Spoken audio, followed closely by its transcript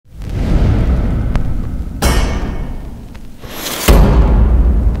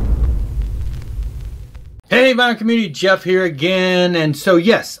Hey, Vinyl Community, Jeff here again. And so,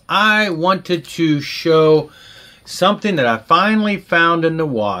 yes, I wanted to show something that I finally found in the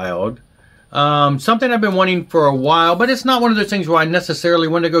wild. Something I've been wanting for a while, but it's not one of those things where I necessarily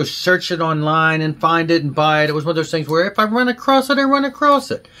want to go search it online and find it and buy it. It was one of those things where if I run across it, I run across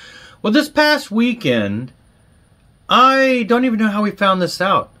it. Well, this past weekend, I don't even know how we found this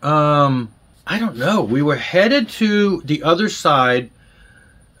out. I don't know. We were headed to the other side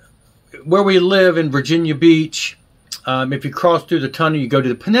where we live in Virginia Beach. If you cross through the tunnel, you go to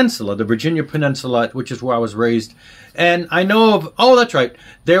the peninsula, the Virginia Peninsula, which is where I was raised. And I know of, oh, that's right.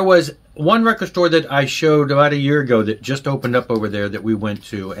 There was one record store that I showed about a year ago that just opened up over there that we went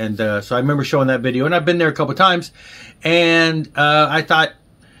to. And so I remember showing that video, and I've been there a couple times. And I thought,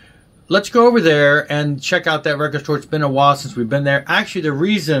 let's go over there and check out that record store. It's been a while since we've been there. Actually, the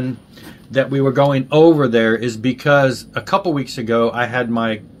reason that we were going over there is because a couple weeks ago, I had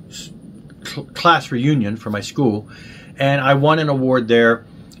my class reunion for my school, and I won an award there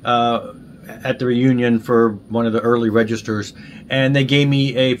at the reunion for one of the early registers, and they gave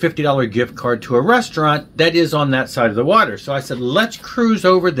me a $50 gift card to a restaurant that is on that side of the water. So I said, let's cruise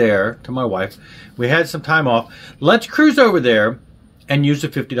over there, to my wife. We had some time off. Let's cruise over there and use the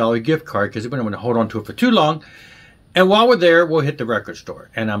 $50 gift card because we don't want to hold on to it for too long. And while we're there, we'll hit the record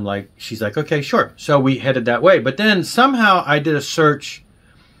store. And I'm like, she's like, okay, sure. So we headed that way. But then somehow I did a search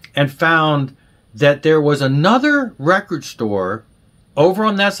and found that there was another record store over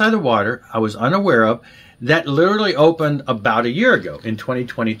on that side of the water I was unaware of that literally opened about a year ago in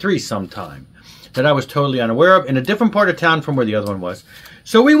 2023 sometime, that I was totally unaware of in a different part of town from where the other one was.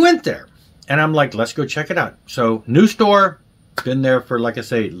 So we went there, and I'm like, let's go check it out. So new store, been there for, like I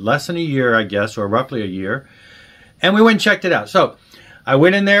say, less than a year, I guess, or roughly a year, and we went and checked it out. So I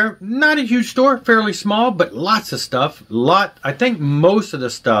went in there, not a huge store, fairly small, but lots of stuff. I think most of the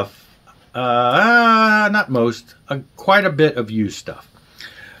stuff, not most, quite a bit of used stuff.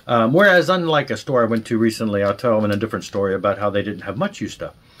 Whereas unlike a store I went to recently, I'll tell them in a different story about how they didn't have much used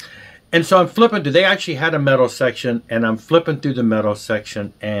stuff. And so I'm flipping through, they actually had a metal section, and I'm flipping through the metal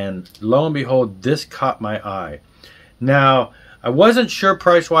section, and lo and behold, this caught my eye. Now, I wasn't sure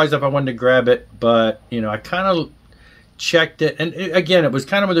price-wise if I wanted to grab it, but, you know, I kind of checked it, and again, it was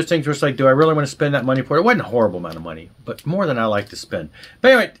kind of one of those things where it's like, do I really want to spend that money for it? It wasn't a horrible amount of money, but more than I like to spend.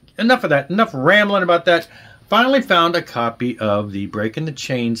 But anyway, enough of that, enough rambling about that. Finally found a copy of the Breaking the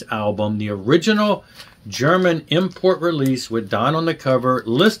Chains album, the original German import release with Don on the cover,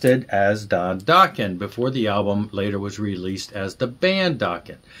 listed as Don Dokken, before the album later was released as the band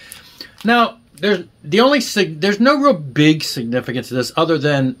Dokken. Now, there's no real big significance to this other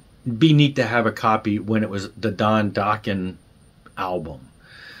than be neat to have a copy when it was the Don Dokken album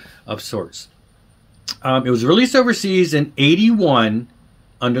of sorts. It was released overseas in '81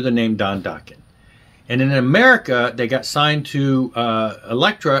 under the name Don Dokken. And in America, they got signed to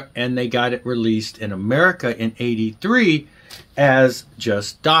Elektra, and they got it released in America in '83 as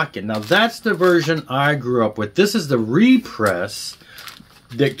just Dokken. Now, that's the version I grew up with. This is the repress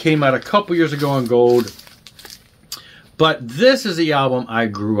that came out a couple years ago on gold. But this is the album I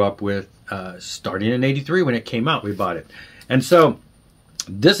grew up with starting in '83 when it came out. We bought it. And so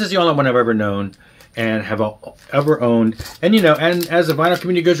this is the only one I've ever known and have ever owned. And, you know, and as the vinyl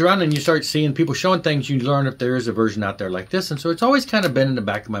community goes around and you start seeing people showing things, you learn if there is a version out there like this. And so it's always kind of been in the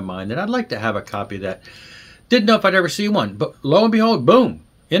back of my mind that I'd like to have a copy of that. Didn't know if I'd ever see one. But lo and behold, boom,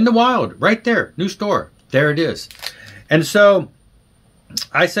 in the wild, right there, new store. There it is. And so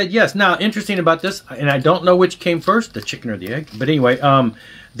I said yes. Now, interesting about this, and I don't know which came first, the chicken or the egg. But anyway,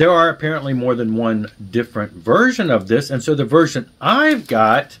 there are apparently more than one different version of this. And so the version I've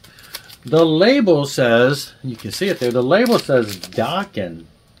got, the label says, you can see it there, the label says Dokken.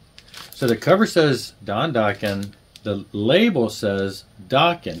 So the cover says Don Dokken, the label says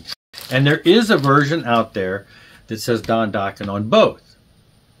Dokken. And there is a version out there that says Don Dokken on both.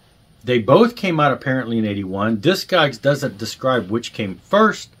 They both came out apparently in '81. This guy doesn't describe which came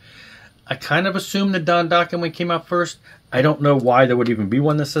first. I kind of assume that Don Dokken one came out first. I don't know why there would even be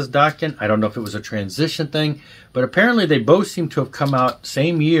one that says Dokken. I don't know if it was a transition thing, but apparently they both seem to have come out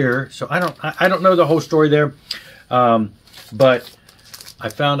same year. So I don't know the whole story there, but I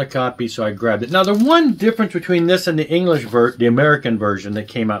found a copy, so I grabbed it. Now, the one difference between this and the the American version that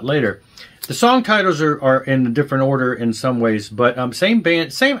came out later, the song titles are in a different order in some ways, but same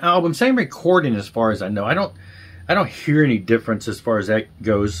band, same album, same recording as far as I know. I don't hear any difference as far as that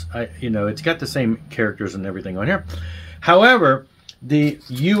goes. You know, it's got the same characters and everything on here. However, the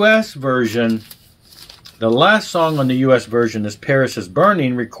U.S. version, the last song on the U.S. version is Paris is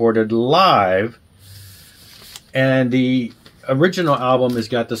Burning, recorded live, and the original album has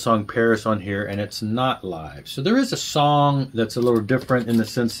got the song Paris on here, and it's not live. So there is a song that's a little different in the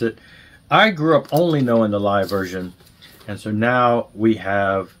sense that I grew up only knowing the live version. And so now we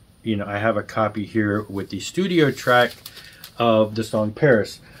have, you know, I have a copy here with the studio track of the song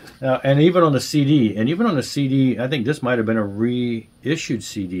Paris. And even on the CD, I think this might have been a reissued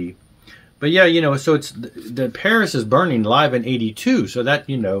CD. But yeah, you know, so it's the Paris is Burning live in '82. So that,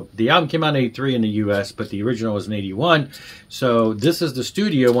 you know, the album came out in '83 in the US, but the original was in '81. So this is the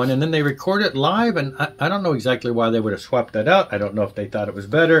studio one. And then they recorded it live. And I don't know exactly why they would have swapped that out. I don't know if they thought it was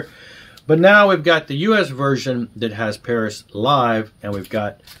better. But now we've got the US version that has Paris live. And we've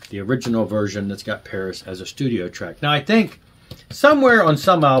got the original version that's got Paris as a studio track. Now, I think somewhere on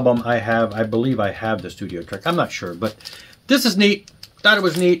some album I believe I have the studio track. I'm not sure. But this is neat. Thought it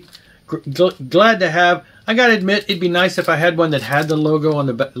was neat. Glad to have. I gotta admit, it'd be nice if I had one that had the logo on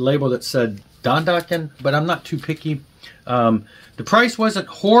the label that said Dondokken, but I'm not too picky. The price wasn't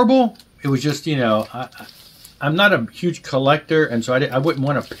horrible. It was just, you know, I'm not a huge collector, and so I wouldn't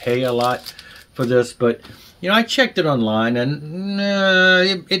want to pay a lot for this. But, you know, I checked it online, and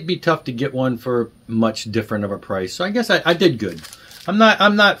it'd be tough to get one for much different of a price. So I guess I did good. I'm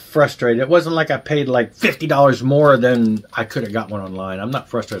not frustrated. It wasn't like I paid like $50 more than I could have got one online. I'm not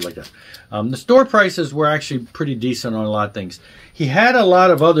frustrated like that. The store prices were actually pretty decent on a lot of things. He had a lot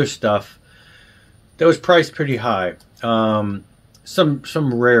of other stuff that was priced pretty high.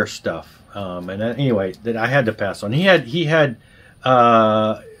 Some rare stuff. And anyway, that I had to pass on. He had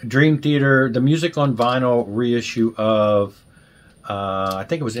Dream Theater, the music on vinyl reissue of I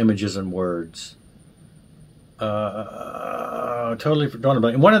think it was Images and Words. Totally forgotten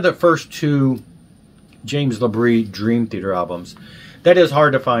about it. One of the first two James Labrie Dream Theater albums. That is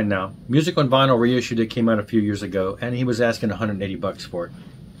hard to find now. Music on vinyl reissued. It came out a few years ago, and he was asking $180 for it.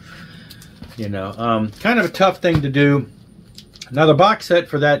 You know, kind of a tough thing to do. Now the box set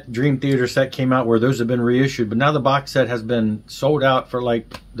for that Dream Theater set came out where those have been reissued, but now the box set has been sold out for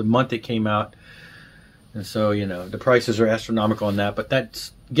like the month it came out. And so, you know, the prices are astronomical on that, but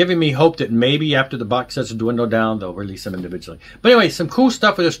that's giving me hope that maybe after the box sets dwindle down, they'll release them individually. But anyway, some cool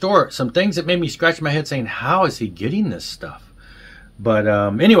stuff at the store. Some things that made me scratch my head saying, how is he getting this stuff? But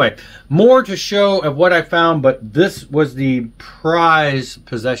anyway, more to show of what I found, but this was the prize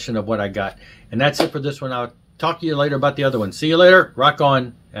possession of what I got. And that's it for this one. I'll talk to you later about the other one. See you later. Rock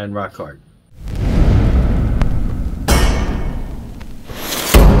on and rock hard.